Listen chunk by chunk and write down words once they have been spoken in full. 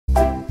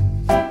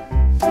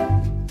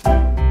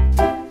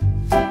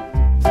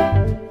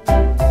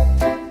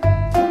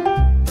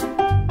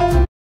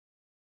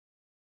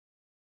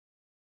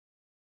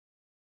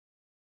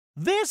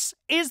This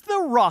is the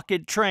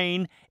rocket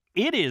train.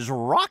 It is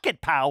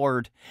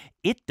rocket-powered.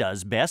 It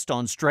does best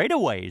on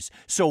straightaways,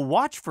 so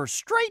watch for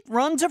straight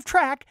runs of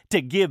track to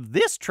give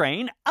this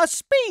train a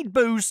speed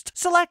boost.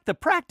 Select the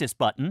practice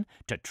button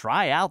to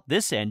try out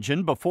this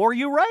engine before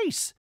you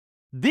race.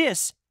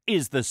 This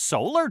is the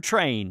solar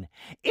train.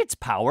 It's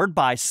powered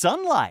by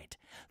sunlight.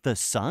 The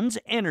sun's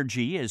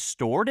energy is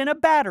stored in a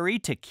battery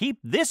to keep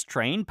this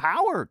train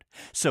powered.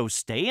 So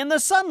stay in the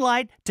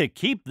sunlight to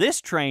keep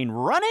this train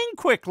running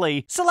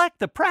quickly. Select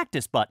the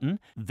practice button.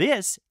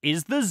 This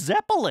is the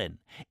Zeppelin.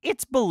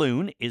 Its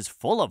balloon is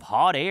full of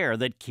hot air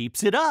that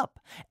keeps it up,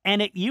 and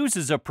it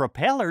uses a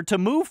propeller to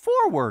move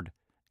forward.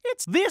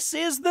 This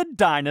is the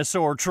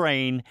Dinosaur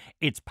Train.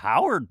 It's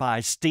powered by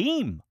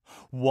steam.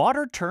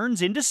 Water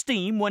turns into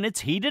steam when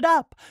it's heated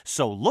up,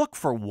 so look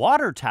for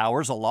water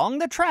towers along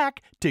the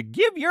track to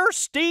give your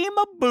steam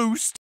a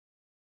boost.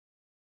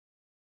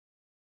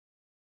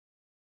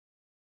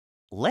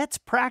 Let's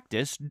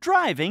practice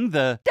driving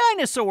the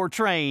Dinosaur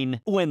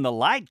Train. When the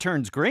light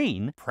turns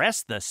green,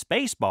 press the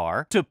space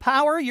bar to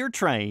power your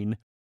train.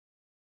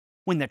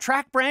 When the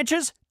track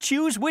branches,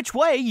 choose which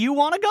way you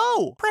want to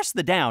go. Press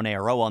the down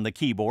arrow on the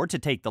keyboard to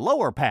take the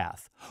lower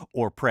path,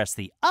 or press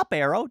the up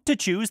arrow to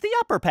choose the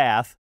upper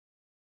path.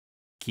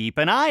 Keep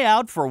an eye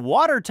out for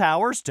water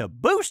towers to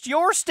boost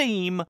your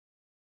steam.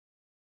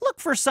 Look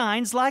for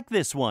signs like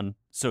this one,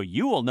 so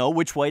you will know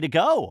which way to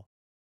go.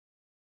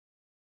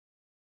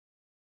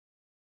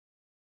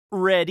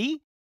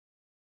 Ready,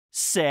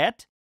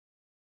 set,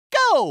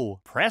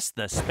 go! Press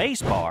the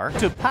space bar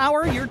to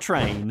power your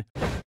train.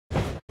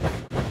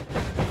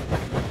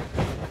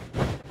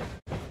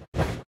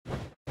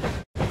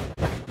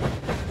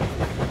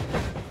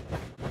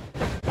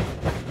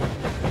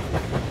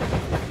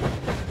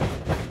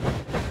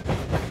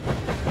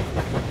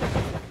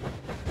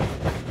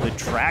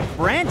 Track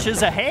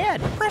branches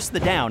ahead. Press the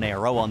down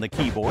arrow on the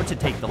keyboard to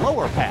take the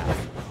lower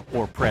path,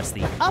 or press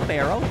the up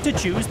arrow to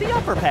choose the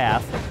upper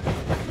path.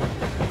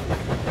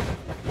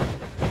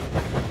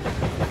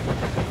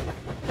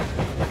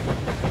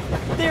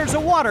 There's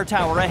a water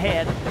tower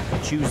ahead.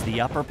 Choose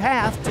the upper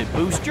path to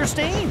boost your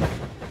steam.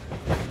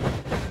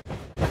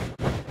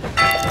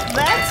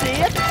 That's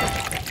it!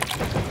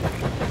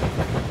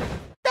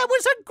 That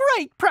was a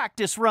great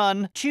practice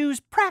run. Choose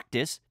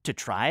practice to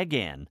try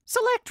again.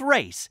 Select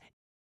race.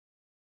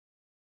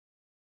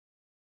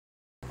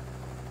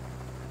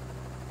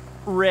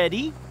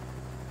 Ready,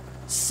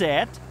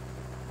 set,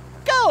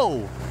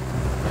 go!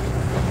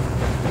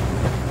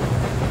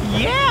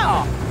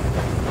 Yeah!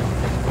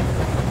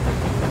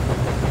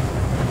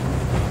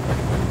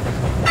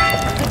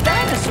 The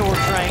dinosaur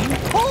train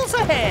pulls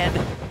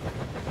ahead.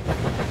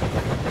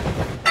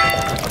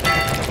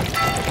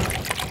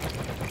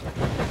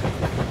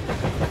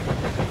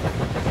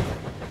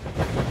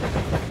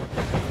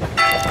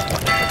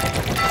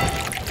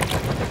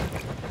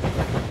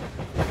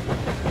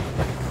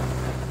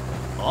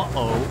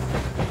 Uh-oh.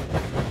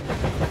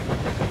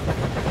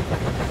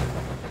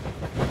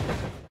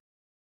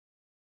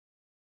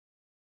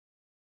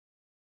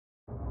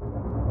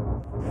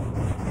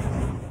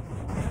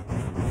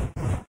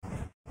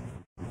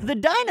 The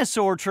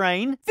dinosaur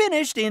train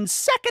finished in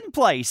second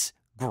place.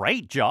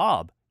 Great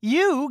job.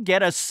 You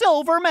get a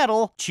silver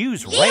medal.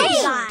 Choose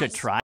race to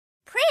try.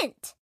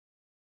 Print.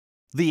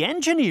 The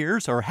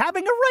engineers are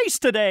having a race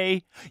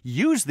today.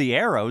 Use the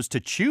arrows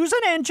to choose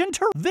an engine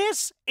to...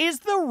 This is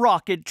the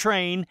rocket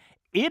train.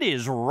 It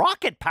is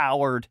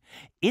rocket-powered.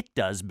 It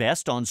does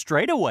best on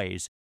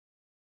straightaways.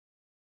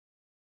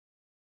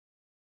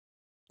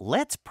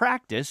 Let's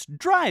practice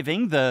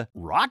driving the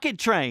rocket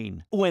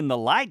train. When the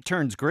light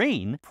turns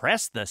green,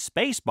 press the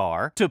space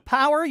bar to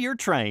power your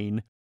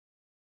train.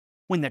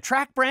 When the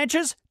track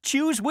branches,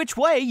 choose which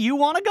way you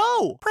want to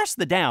go. Press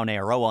the down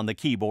arrow on the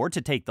keyboard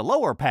to take the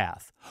lower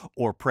path,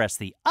 or press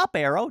the up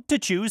arrow to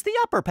choose the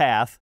upper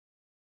path.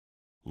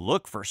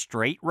 Look for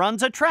straight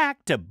runs of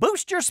track to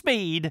boost your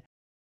speed.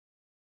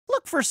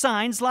 Look for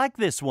signs like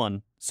this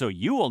one, so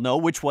you will know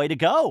which way to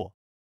go.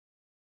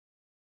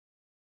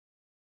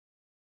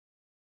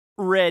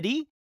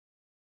 Ready,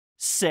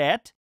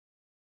 set,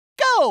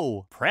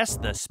 go! Press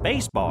the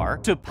space bar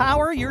to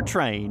power your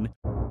train.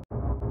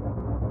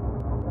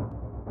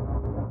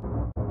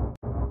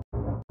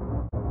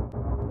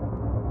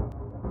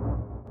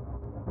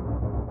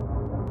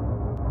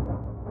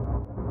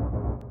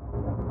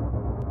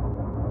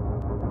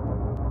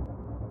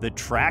 The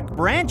track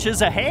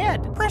branches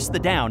ahead. Press the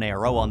down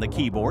arrow on the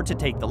keyboard to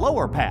take the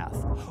lower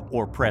path,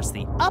 or press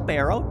the up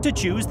arrow to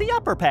choose the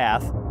upper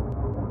path.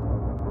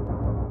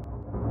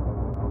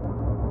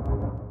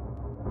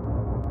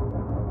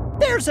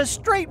 There's a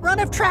straight run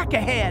of track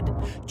ahead.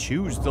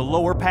 Choose the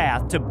lower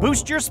path to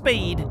boost your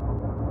speed.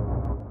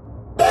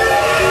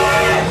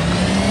 That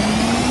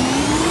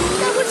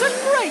was a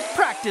great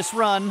practice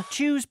run.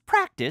 Choose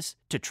practice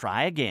to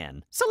try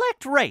again.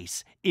 Select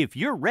race if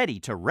you're ready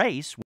to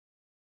race.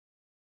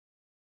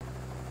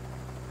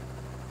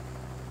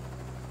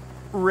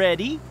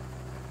 Ready,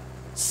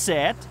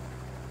 set,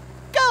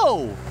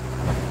 go!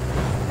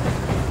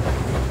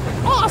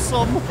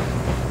 awesome!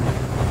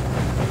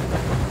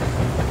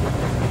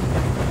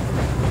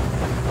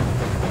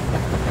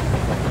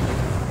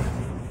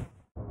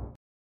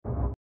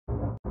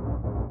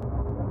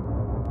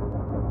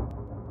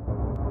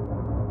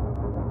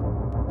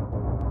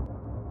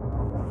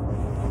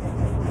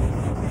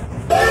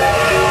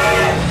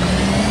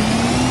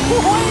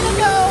 Way to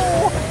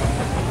go!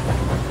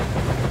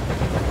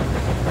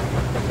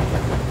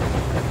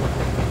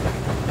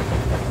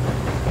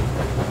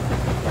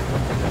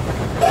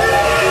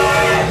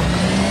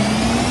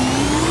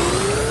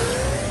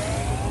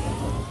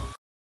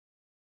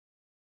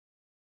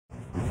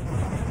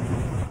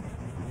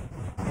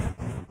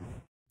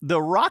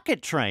 The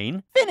rocket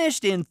train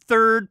finished in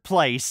 3rd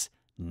place.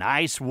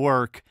 Nice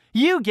work.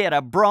 You get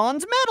a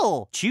bronze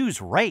medal. Choose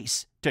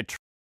race to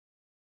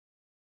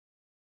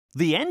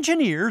The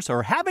engineers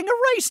are having a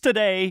race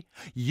today.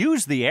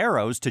 Use the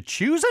arrows to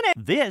choose an.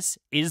 This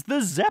is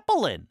the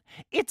Zeppelin.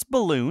 Its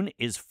balloon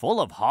is full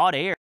of hot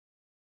air.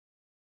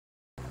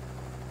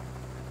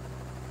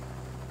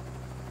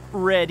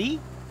 Ready,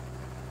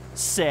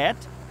 set,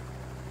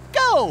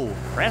 go!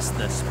 Press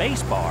the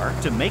space bar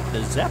to make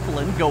the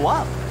Zeppelin go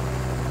up.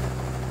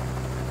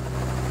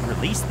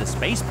 Release the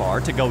space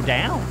bar to go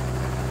down.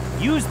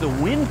 Use the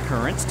wind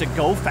currents to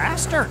go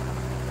faster.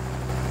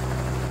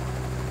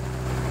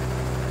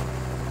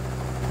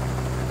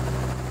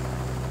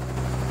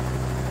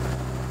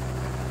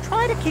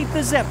 Try to keep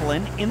the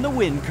Zeppelin in the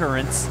wind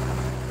currents.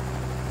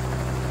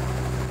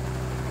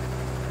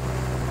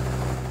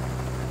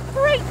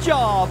 Great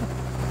job!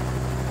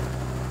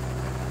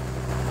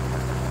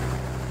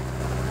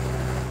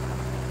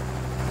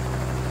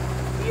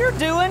 You're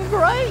doing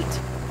great!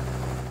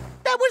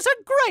 That was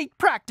a great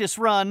practice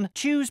run.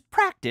 Choose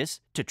practice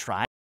to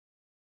try.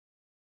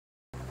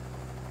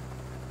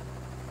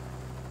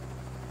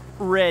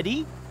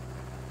 Ready,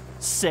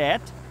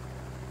 set,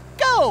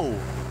 go!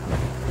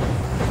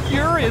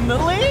 You're in the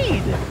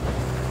lead!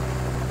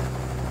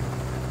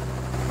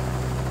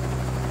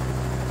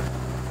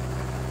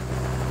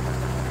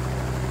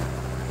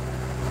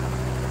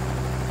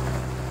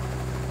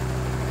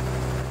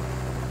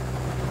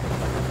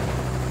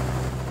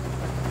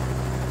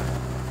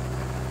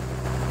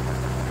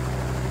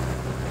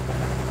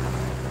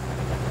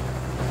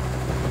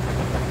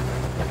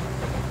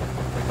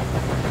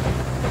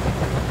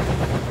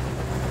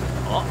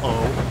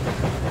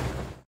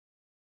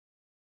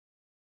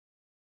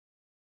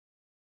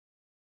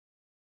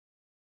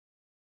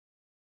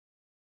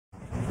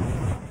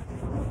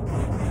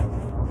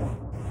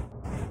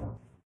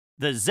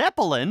 The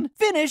Zeppelin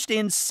finished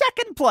in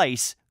 2nd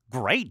place.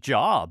 Great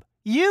job.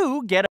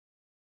 You get a.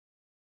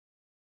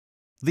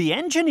 The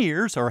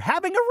engineers are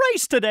having a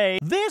race today.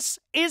 This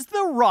is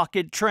the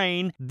rocket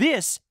train.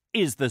 This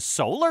is the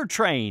solar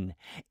train.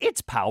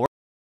 It's powered.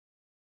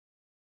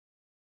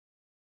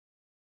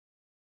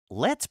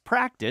 Let's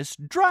practice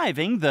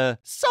driving the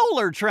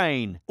solar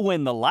train.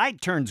 When the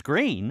light turns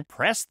green,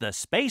 press the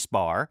space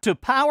bar to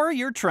power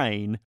your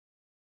train.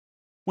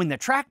 When the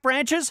track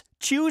branches,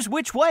 choose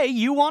which way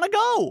you want to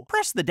go.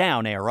 Press the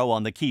down arrow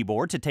on the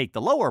keyboard to take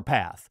the lower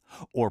path,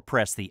 or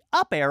press the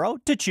up arrow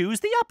to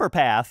choose the upper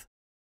path.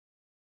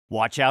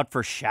 Watch out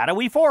for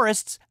shadowy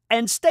forests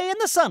and stay in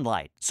the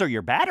sunlight so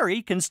your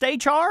battery can stay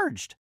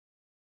charged.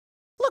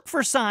 Look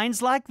for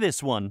signs like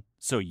this one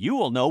so you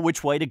will know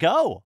which way to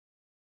go.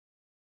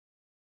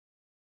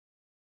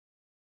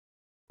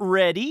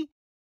 Ready,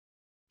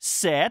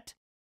 set,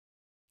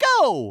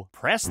 go!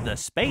 Press the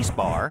space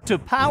bar to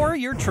power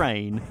your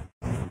train.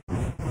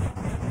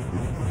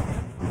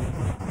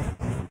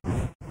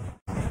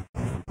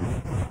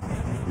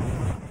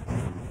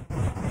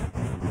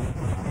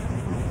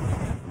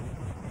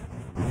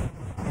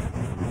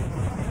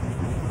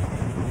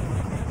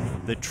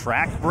 The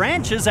track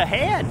branches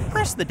ahead.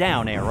 Press the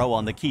down arrow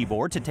on the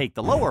keyboard to take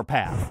the lower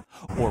path,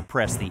 or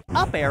press the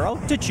up arrow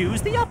to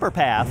choose the upper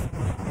path.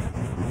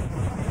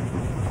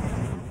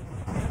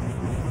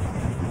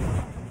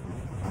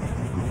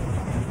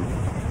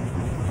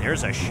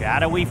 There's a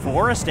shadowy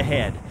forest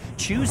ahead.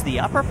 Choose the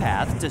upper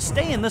path to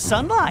stay in the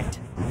sunlight.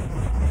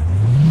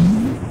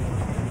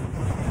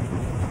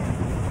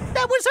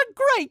 That was a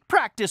great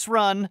practice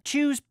run.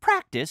 Choose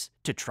practice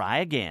to try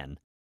again.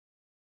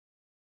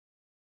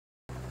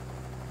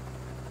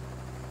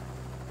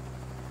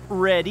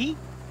 Ready,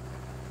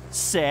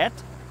 set,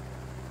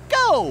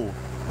 go!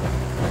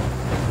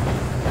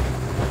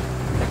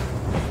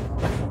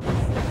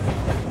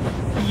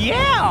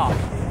 Yeah!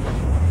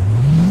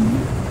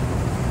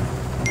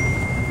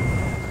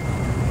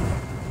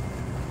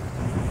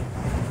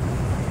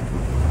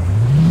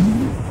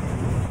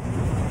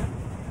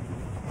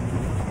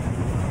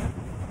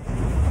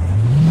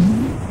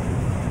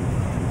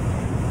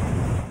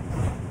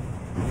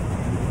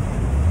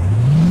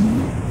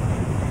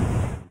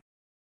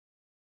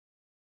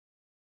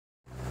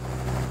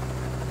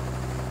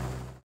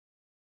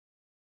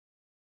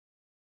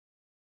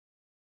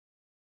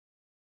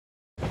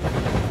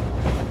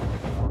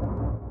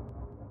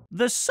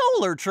 The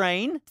solar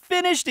train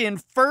finished in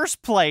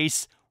 1st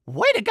place.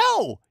 Way to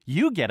go!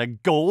 You get a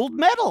gold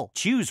medal.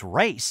 Choose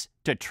Race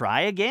to try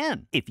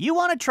again. If you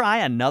want to try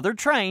another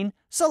train,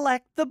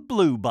 select the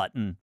blue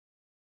button.